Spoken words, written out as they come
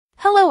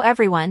Hello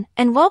everyone,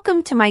 and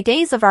welcome to my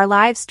Days of Our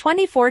Lives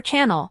 24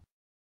 channel.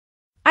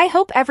 I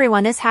hope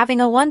everyone is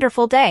having a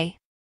wonderful day.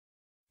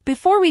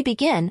 Before we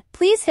begin,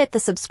 please hit the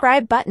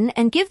subscribe button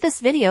and give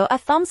this video a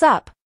thumbs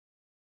up.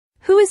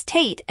 Who is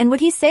Tate, and would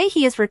he say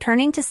he is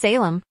returning to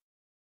Salem?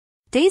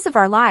 Days of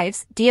Our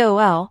Lives,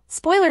 DOL,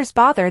 spoilers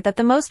bother that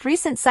the most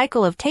recent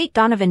cycle of Tate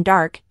Donovan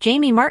Dark,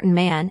 Jamie Martin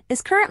Mann,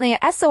 is currently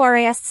a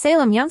SORAS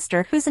Salem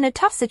youngster who's in a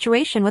tough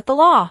situation with the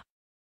law.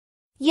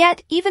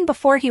 Yet, even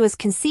before he was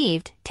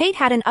conceived, Tate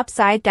had an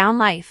upside-down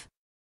life.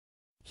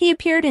 He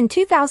appeared in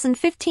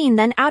 2015,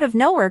 then out of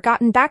nowhere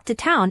gotten back to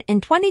town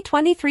in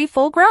 2023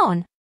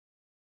 full-grown.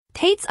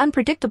 Tate's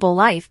unpredictable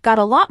life got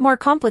a lot more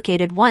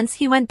complicated once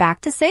he went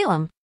back to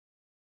Salem.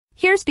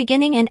 Here's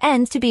beginning and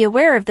end to be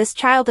aware of this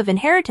child of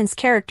inheritance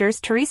characters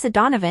Teresa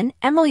Donovan,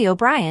 Emily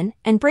O'Brien,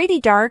 and Brady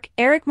Dark,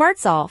 Eric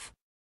Martsolf.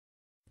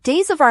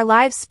 Days of Our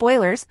Lives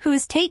spoilers. Who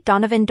is Tate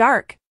Donovan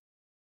Dark?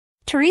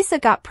 Teresa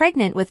got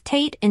pregnant with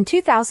Tate in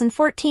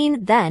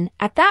 2014, then,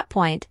 at that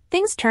point,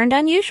 things turned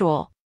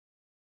unusual.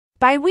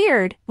 By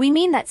weird, we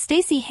mean that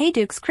Stacey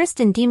Hayduke's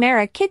Kristen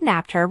DiMera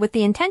kidnapped her with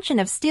the intention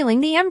of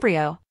stealing the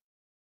embryo.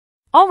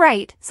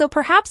 Alright, so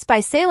perhaps by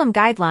Salem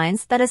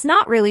guidelines that is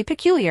not really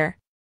peculiar.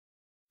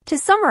 To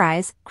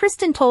summarize,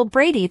 Kristen told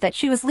Brady that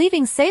she was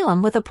leaving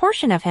Salem with a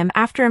portion of him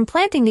after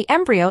implanting the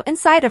embryo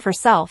inside of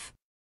herself.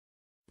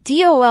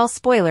 DOL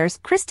spoilers.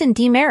 Kristen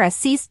DiMera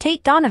sees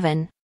Tate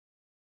Donovan.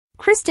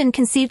 Kristen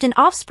conceived an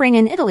offspring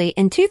in Italy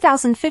in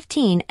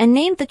 2015 and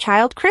named the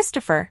child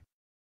Christopher.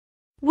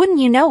 Wouldn't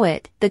you know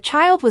it, the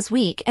child was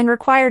weak and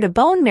required a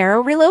bone marrow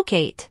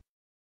relocate.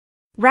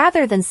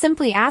 Rather than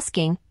simply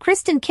asking,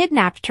 Kristen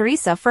kidnapped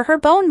Teresa for her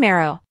bone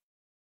marrow.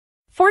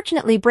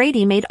 Fortunately,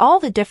 Brady made all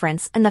the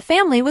difference and the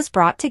family was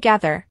brought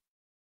together.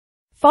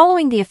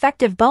 Following the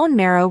effective bone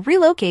marrow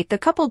relocate, the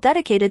couple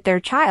dedicated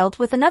their child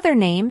with another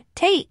name,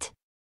 Tate.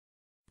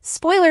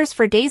 Spoilers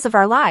for Days of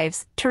Our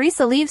Lives.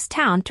 Teresa leaves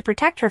town to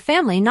protect her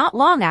family not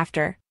long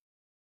after.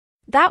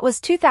 That was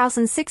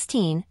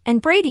 2016,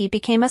 and Brady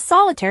became a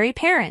solitary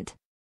parent.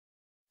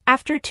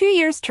 After 2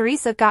 years,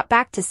 Teresa got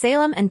back to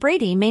Salem and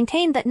Brady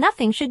maintained that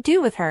nothing should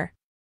do with her.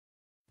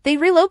 They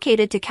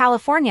relocated to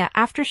California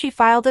after she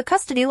filed a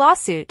custody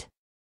lawsuit.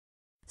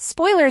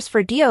 Spoilers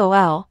for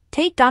DOL.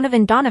 Tate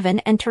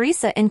Donovan and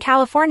Teresa in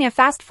California.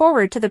 Fast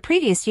forward to the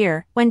previous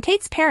year, when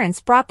Tate's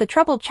parents brought the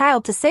troubled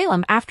child to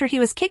Salem after he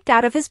was kicked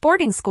out of his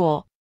boarding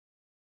school.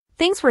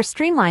 Things were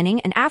streamlining,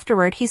 and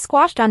afterward he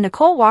squashed on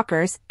Nicole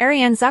Walker's,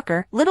 Ariane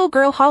Zucker, little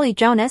girl Holly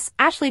Jonas,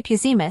 Ashley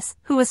Puzimis,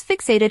 who was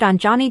fixated on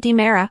Johnny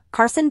DiMera,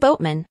 Carson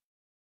Boatman.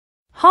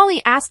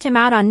 Holly asked him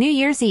out on New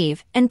Year's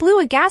Eve, and blew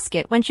a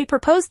gasket when she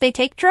proposed they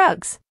take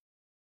drugs.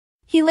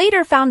 He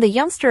later found the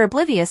youngster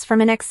oblivious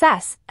from an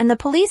excess, and the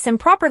police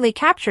improperly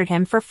captured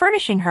him for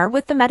furnishing her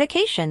with the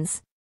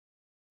medications.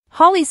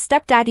 Holly's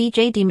stepdad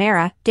E.J.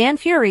 DiMera, Dan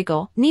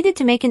Furigal, needed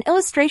to make an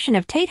illustration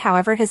of Tate.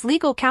 However, his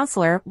legal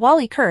counselor,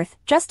 Wally Kurth,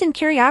 Justin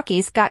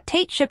Kyriakis, got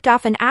Tate shipped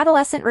off an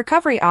adolescent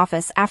recovery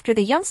office after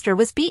the youngster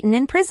was beaten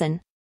in prison.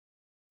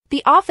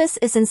 The office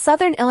is in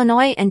southern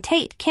Illinois and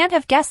Tate can't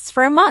have guests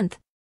for a month.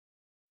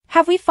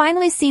 Have we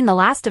finally seen the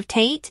last of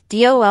Tate,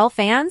 DOL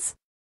fans?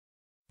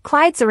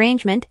 Clyde's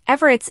arrangement,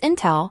 Everett's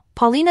intel,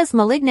 Paulina's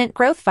malignant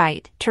growth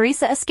fight,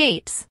 Teresa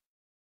escapes.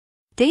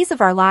 Days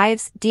of Our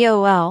Lives,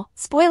 DOL,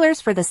 spoilers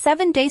for the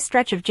 7-day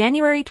stretch of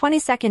January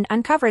 22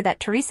 uncover that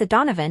Teresa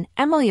Donovan,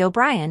 Emily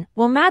O'Brien,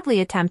 will madly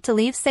attempt to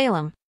leave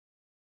Salem.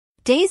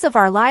 Days of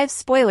Our Lives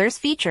spoilers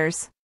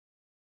features.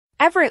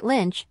 Everett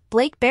Lynch,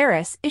 Blake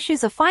Barris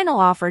issues a final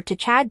offer to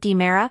Chad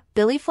DiMera,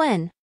 Billy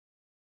Flynn.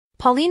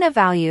 Paulina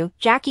Value,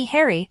 Jackie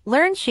Harry,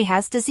 learns she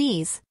has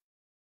disease.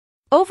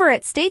 Over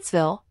at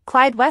Statesville,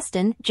 Clyde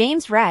Weston,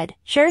 James Redd,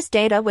 shares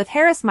data with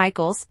Harris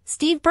Michaels,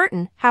 Steve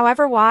Burton.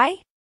 However,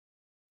 why?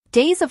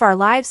 Days of Our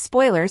Lives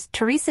spoilers.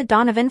 Teresa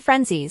Donovan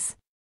frenzies.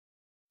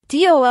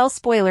 DOL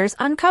spoilers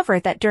uncover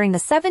that during the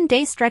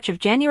 7-day stretch of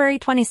January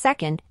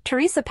 22,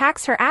 Teresa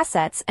packs her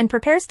assets and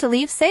prepares to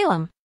leave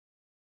Salem.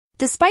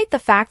 Despite the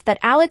fact that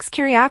Alex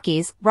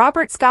Kyriakis,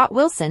 Robert Scott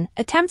Wilson,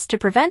 attempts to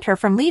prevent her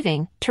from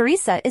leaving,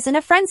 Teresa is in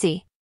a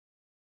frenzy.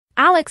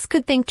 Alex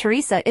could think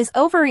Teresa is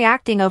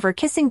overreacting over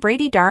kissing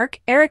Brady Dark,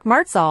 Eric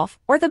Martsolf,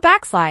 or the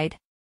backslide.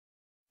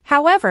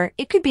 However,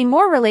 it could be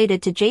more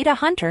related to Jada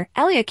Hunter,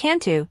 Elia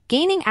Cantu,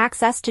 gaining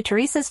access to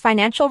Teresa's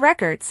financial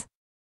records.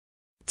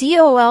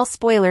 DOL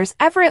spoilers.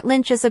 Everett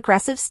Lynch's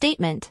aggressive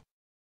statement.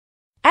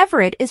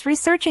 Everett is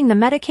researching the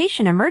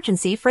medication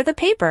emergency for the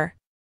paper.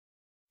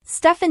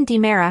 Stephen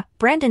DiMera,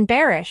 Brandon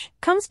Barish,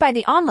 comes by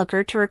the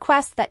onlooker to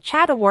request that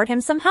Chad award him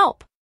some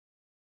help.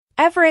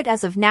 Everett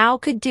as of now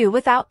could do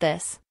without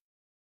this.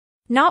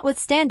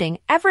 Notwithstanding,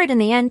 Everett in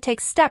the end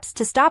takes steps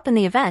to stop in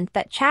the event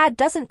that Chad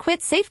doesn't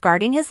quit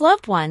safeguarding his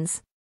loved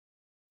ones.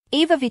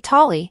 Ava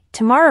Vitale,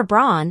 Tamara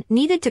Braun,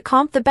 needed to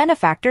comp the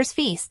benefactor's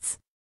feasts.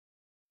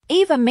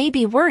 Ava may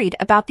be worried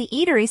about the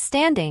eatery's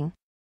standing.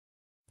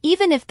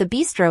 Even if the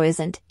bistro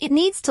isn't, it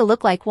needs to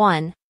look like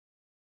one.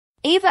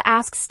 Ava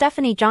asks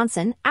Stephanie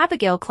Johnson,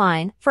 Abigail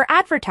Klein, for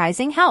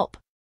advertising help.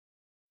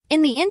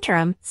 In the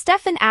interim,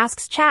 Stefan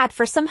asks Chad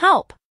for some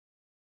help.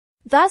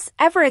 Thus,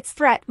 Everett's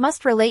threat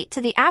must relate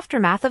to the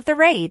aftermath of the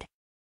raid.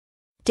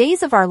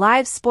 Days of Our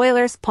Lives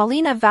spoilers.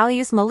 Paulina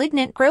values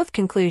malignant growth.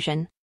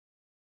 Conclusion.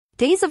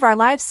 Days of Our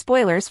Lives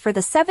spoilers for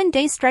the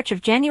 7-day stretch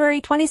of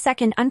January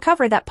 22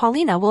 uncover that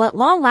Paulina will at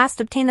long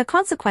last obtain the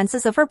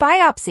consequences of her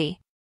biopsy.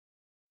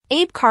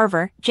 Abe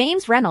Carver,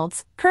 James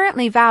Reynolds,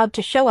 currently vowed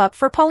to show up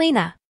for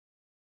Paulina.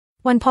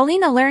 When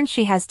Paulina learns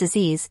she has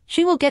disease,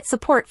 she will get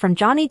support from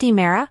Johnny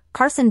DiMera,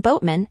 Carson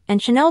Boatman,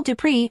 and Chanel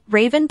Dupree,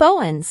 Raven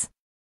Bowens.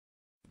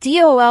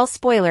 DOL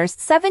spoilers.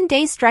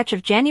 7-day stretch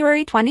of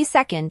January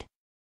 22.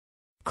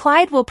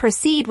 Clyde will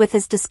proceed with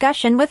his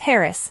discussion with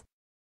Harris.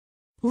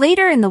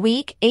 Later in the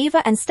week,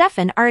 Ava and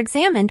Stefan are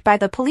examined by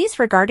the police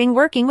regarding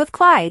working with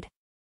Clyde.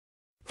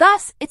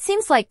 Thus, it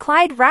seems like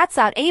Clyde rats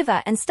out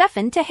Ava and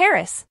Stefan to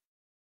Harris.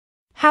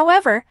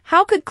 However,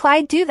 how could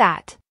Clyde do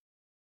that?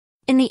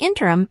 In the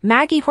interim,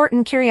 Maggie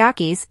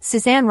Horton-Kyriakis,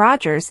 Suzanne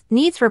Rogers,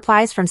 needs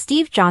replies from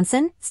Steve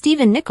Johnson,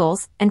 Stephen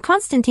Nichols, and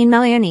Constantine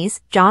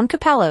Melionis, John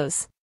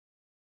Capellos.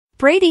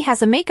 Brady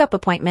has a makeup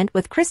appointment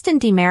with Kristen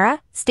DiMera,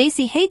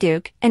 Stacey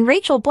Hayduke, and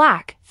Rachel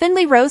Black,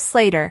 Finley Rose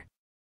Slater.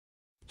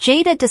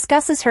 Jada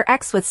discusses her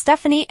ex with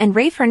Stephanie and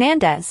Rafe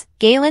Hernandez,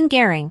 Galen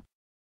Gehring.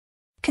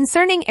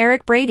 Concerning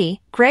Eric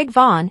Brady, Greg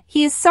Vaughn,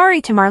 he is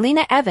sorry to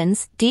Marlena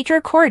Evans,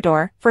 Deidre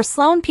Corridor, for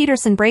Sloan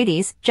Peterson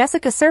Brady's,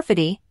 Jessica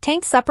Surfety,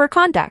 Tank Supper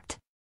conduct.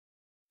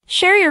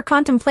 Share your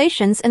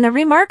contemplations in the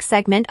remarks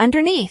segment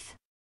underneath.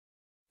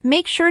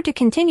 Make sure to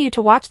continue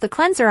to watch The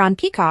Cleanser on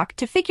Peacock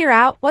to figure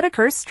out what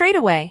occurs straight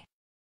away.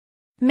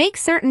 Make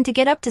certain to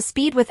get up to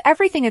speed with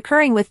everything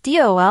occurring with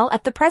DOL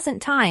at the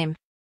present time.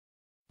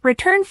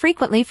 Return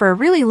frequently for a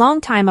really long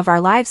time of Our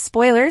Lives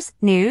spoilers,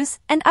 news,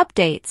 and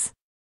updates.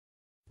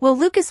 Will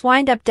Lucas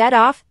wind up dead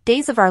off?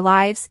 Days of Our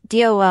Lives,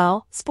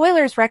 DOL,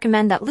 spoilers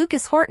recommend that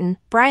Lucas Horton,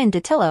 Brian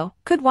DiTillo,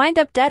 could wind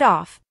up dead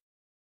off.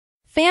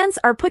 Fans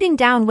are putting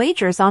down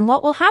wagers on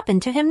what will happen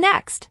to him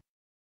next.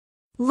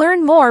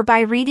 Learn more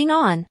by reading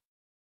on.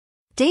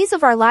 Days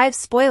of Our Lives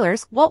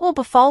spoilers. What will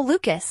befall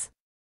Lucas?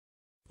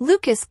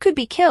 Lucas could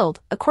be killed,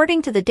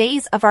 according to the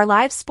Days of Our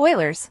Lives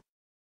spoilers.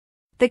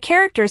 The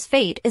character's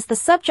fate is the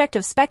subject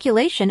of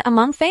speculation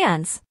among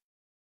fans.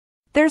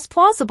 There's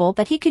plausible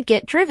that he could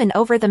get driven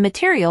over the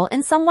material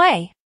in some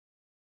way.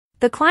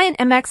 The client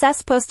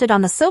MXS posted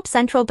on the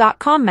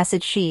SoapCentral.com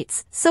message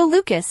sheets, so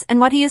Lucas and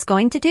what he is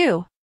going to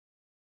do.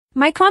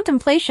 My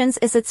contemplations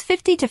is it's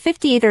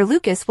 50-50, either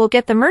Lucas will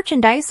get the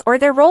merchandise or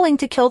they're rolling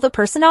to kill the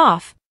person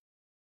off.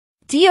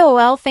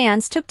 DOL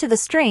fans took to the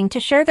string to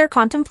share their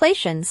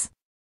contemplations.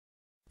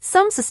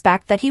 Some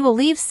suspect that he will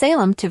leave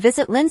Salem to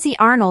visit Lindsay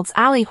Arnold's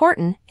Allie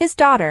Horton, his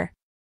daughter.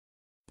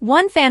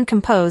 One fan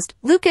composed,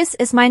 Lucas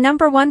is my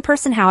number one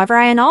person, however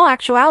I in all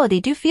actuality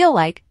do feel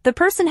like the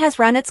person has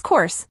run its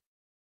course.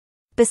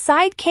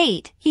 Beside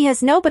Kate, he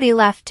has nobody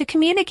left to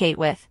communicate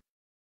with.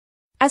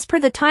 As per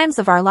the Times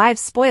of Our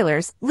Lives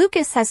spoilers,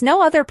 Lucas has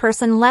no other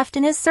person left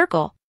in his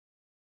circle.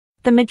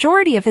 The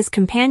majority of his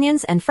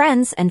companions and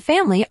friends and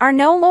family are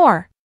no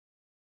more.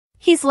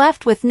 He's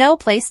left with no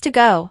place to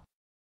go.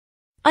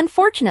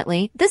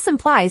 Unfortunately, this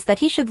implies that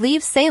he should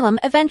leave Salem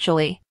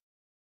eventually.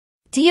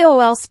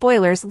 DOL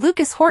spoilers.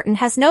 Lucas Horton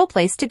has no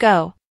place to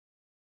go.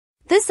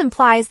 This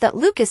implies that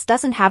Lucas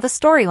doesn't have a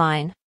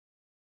storyline.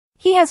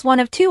 He has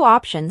one of two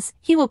options: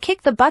 he will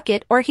kick the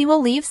bucket or he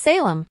will leave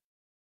Salem.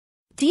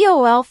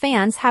 DOL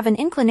fans have an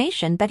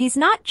inclination that he's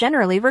not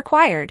generally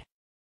required.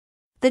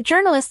 The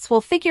journalists will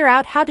figure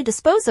out how to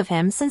dispose of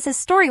him since his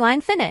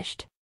storyline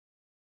finished.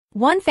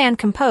 One fan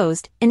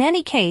composed, in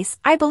any case,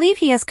 I believe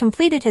he has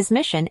completed his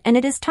mission and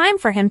it is time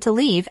for him to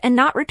leave and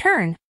not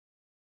return.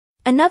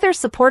 Another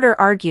supporter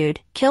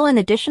argued, kill an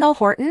additional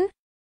Horton?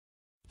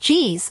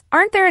 Geez,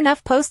 aren't there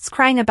enough posts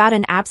crying about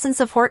an absence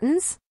of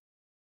Hortons?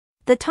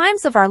 The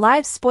Times of Our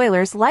Lives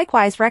spoilers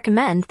likewise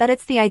recommend that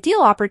it's the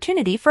ideal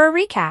opportunity for a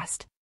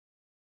recast.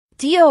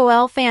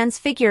 DOL fans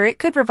figure it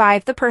could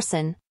revive the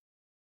person.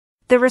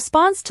 The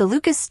response to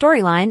Lucas'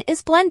 storyline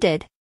is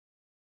blended.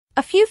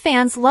 A few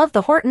fans love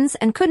the Hortons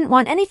and couldn't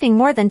want anything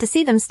more than to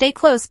see them stay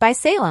close by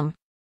Salem.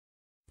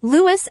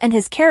 Lewis and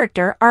his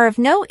character are of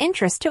no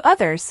interest to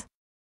others.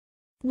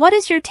 What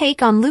is your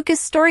take on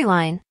Lucas'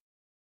 storyline?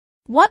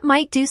 What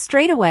might do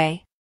straight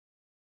away?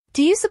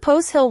 Do you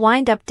suppose he'll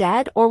wind up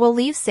dead or will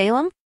leave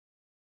Salem?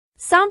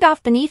 Sound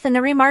off beneath in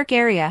the remark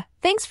area.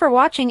 Thanks for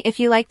watching. If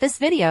you like this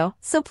video,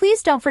 so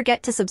please don't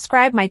forget to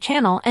subscribe my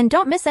channel and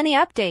don't miss any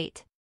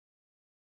update.